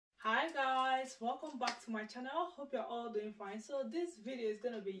Hi guys, welcome back to my channel. Hope you're all doing fine. So this video is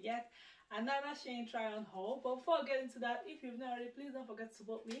going to be yet another Shein try on haul, but before I get into that, if you've not already, please don't forget to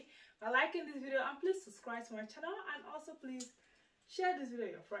support me by liking this video and please subscribe to my channel, and also please share this video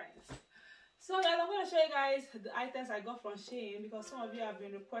with your friends. So guys, I'm going to show you guys the items I got from Shein because some of you have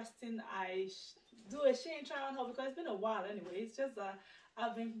been requesting I do a Shein try on haul because it's been a while anyway. It's just that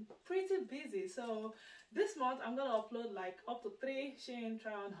I've been pretty busy. So this month I'm going to upload like up to 3 Shein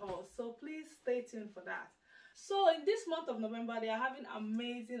try on hauls. So please stay tuned for that. So in this month of November, they are having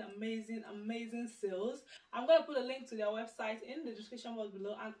amazing sales. I'm going to put a link to their website in the description box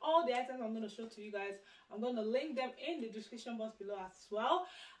below, and all the items I'm going to show to you guys, I'm going to link them in the description box below as well.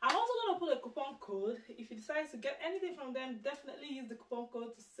 I'm also going to put a coupon code. If you decide to get anything from them, definitely use the coupon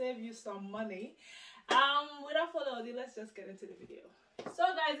code to save you some money. Without further ado, let's just get into the video. So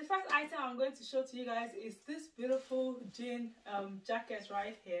guys, the first item I'm going to show to you guys is this beautiful jean jacket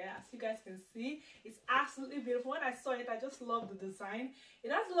right here. As you guys can see, it's absolutely beautiful. When I saw it, I just love the design.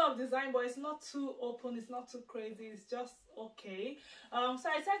 It has a lot of design, but it's not too open, it's not too crazy, it's just okay. So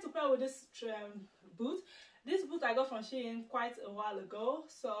I decided to pair with this boot. This boot I got from Shein quite a while ago,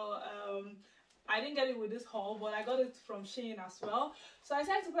 so I didn't get it with this haul, but I got it from Shein as well. So I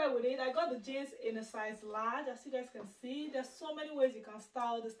decided to pair with it. I got the jeans in a size large. As you guys can see, there's so many ways you can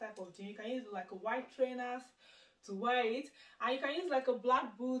style this type of jean. You can use like a white trainers to wear it, and you can use like a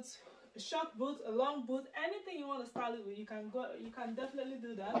black boot, a short boot, a long boot, anything you want to style it with. You can definitely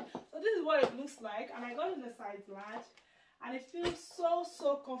do that. So this is what it looks like, and I got it in a size large, and it feels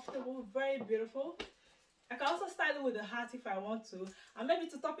so comfortable, very beautiful. I can also style it with a hat if I want to, and maybe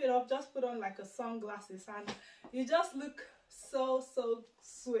to top it up, just put on like a sunglasses, and you just look so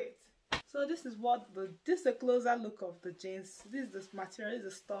sweet. So this is what this is a closer look of the jeans. This is the material,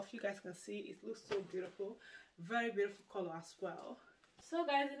 this is the stuff. You guys can see it looks so beautiful, very beautiful color as well. So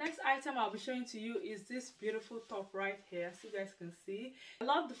guys, the next item I'll be showing to you is this beautiful top right here. So you guys can see, I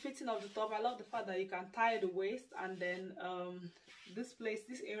love the fitting of the top. I love the fact that you can tie the waist, and then this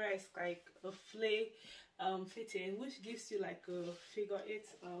area is like a flay fitting, which gives you like a figure 8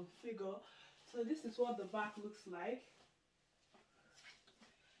 figure. So this is what the back looks like.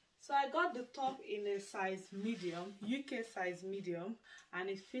 So I got the top in a size medium, UK size medium, and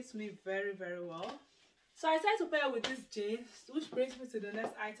it fits me very well. So I decided to pair with this jeans, which brings me to the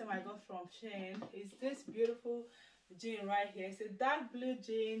next item I got from Shein. Is this beautiful jean right here. It's a dark blue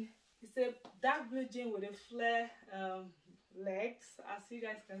jean. It's a dark blue jean with a flare legs, as you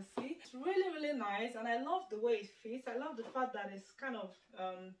guys can see. It's really nice, and I love the way it fits. I love the fact that it's kind of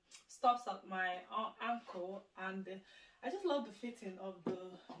stops at my ankle, and I just love the fitting of the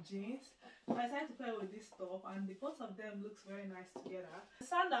jeans. So I decided to pair with this top, and the both of them looks very nice together. The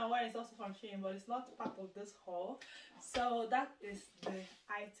sandal I'm wearing is also from Shein, but it's not part of this haul. So that is the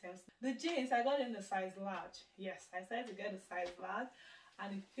items. The jeans I got in the size large. Yes, I decided to get the size large,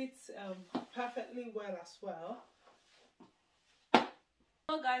 and it fits perfectly well as well.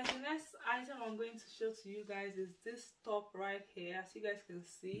 So guys, the next item I'm going to show to you guys is this top right here. As you guys can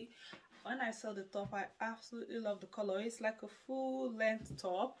see, when I saw the top, I absolutely love the color. It's like a full length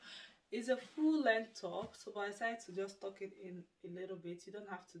top. It's a full length top, so I decided to just tuck it in a little bit. You don't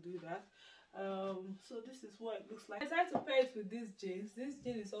have to do that. So this is what it looks like. I decided to pair it with these jeans. This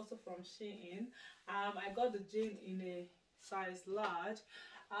jean is also from Shein. I got the jean in a size large,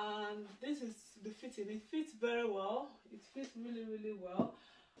 and this is the fitting. It fits very well. It fits really well.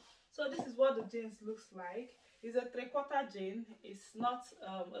 So this is what the jeans looks like. It's a 3/4 jean. It's not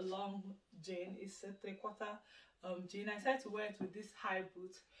a long jean. It's a 3/4 jean. I decided to wear it with this high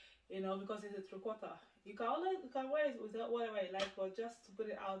boot, you know, because it's a 3/4. You can wear it with whatever you like, but just to put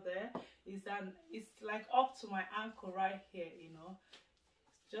it out there, it's like up to my ankle right here, you know.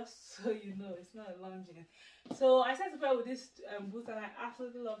 Just so you know, it's not a long jean. So I decided to pair with this boot, and I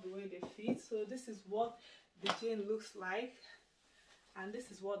absolutely love the way they fit. So this is what the jean looks like, and this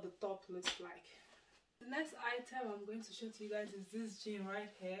is what the top looks like. The next item I'm going to show to you guys is this jean right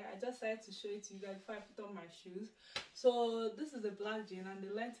here. I just decided to show it to you guys before I put on my shoes. So this is the black jean, and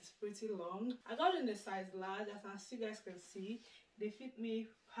the length is pretty long. I got it in a size large, as you guys can see. They fit me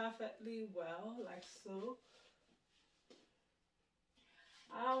perfectly well, like so.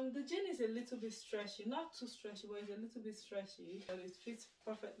 The jean is a little bit stretchy, not too stretchy, but it's a little bit stretchy, but it fits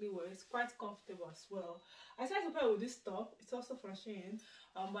perfectly well. It's quite comfortable as well. I decided to pair with this top. It's also from Shein,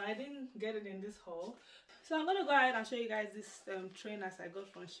 but I didn't get it in this haul. So I'm gonna go ahead and show you guys this trainers I got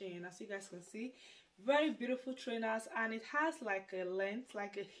from Shein. As you guys can see, very beautiful trainers, and it has like a length,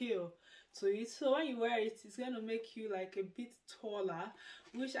 like a heel to it. So when you wear it, it's going to make you like a bit taller,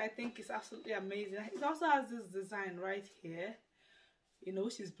 which I think is absolutely amazing. It also has this design right here. you know,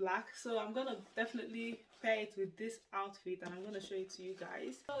 which is black. So I'm gonna definitely pair it with this outfit, and I'm gonna show it to you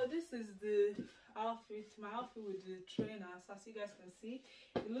guys. So this is the outfit, my outfit with the trainers. As you guys can see,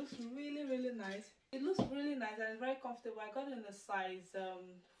 it looks really nice. It looks really nice and very comfortable. I got it in a size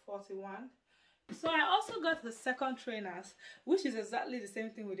 41. So I also got the second trainers, which is exactly the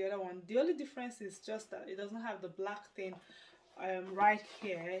same thing with the other one. The only difference is just that it doesn't have the black thing right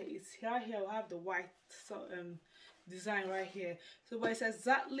here. It's here we have the white design right here. So but it's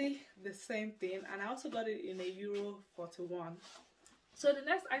exactly the same thing, and I also got it in a Euro 41. So the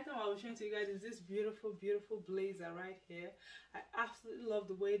next item I will show to you guys is this beautiful blazer right here. I absolutely love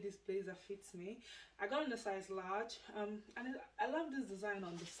the way this blazer fits me. I got in a size large, and I love this design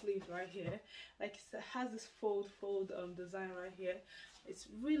on the sleeve right here. Like it has this fold design right here. It's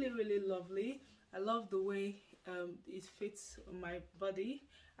really lovely. I love the way it fits my body.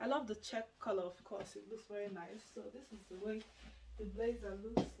 I love the check color, of course. It looks very nice. So this is the way the blazer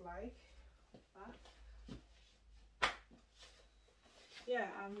looks like. Yeah,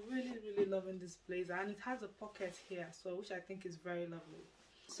 I'm really loving this blazer, and it has a pocket here as well, which I think is very lovely.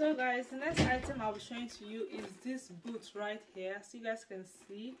 So guys, the next item I'll be showing to you is this boot right here. So you guys can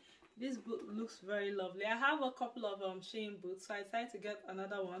see this boot looks very lovely. I have a couple of Shein boots, so I decided to get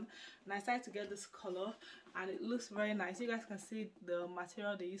another one, and I decided to get this color, and it looks very nice. You guys can see the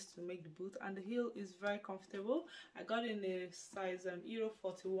material they used to make the boot, and the heel is very comfortable. I got it in a size Euro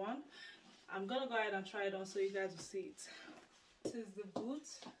 41. I'm gonna go ahead and try it on so you guys will see it. This is the boot.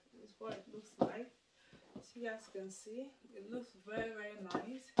 This is what it looks like. So you guys can see it looks very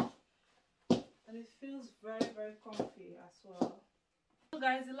nice, and it feels very comfy as well. So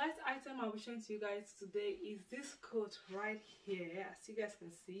guys, the last item I'll be showing to you guys today is this coat right here. As you guys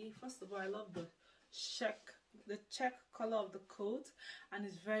can see, first of all, I love the check color of the coat, and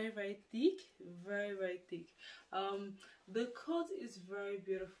it's very thick, very thick. The coat is very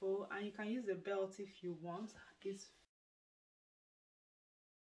beautiful, and you can use a belt if you want. It's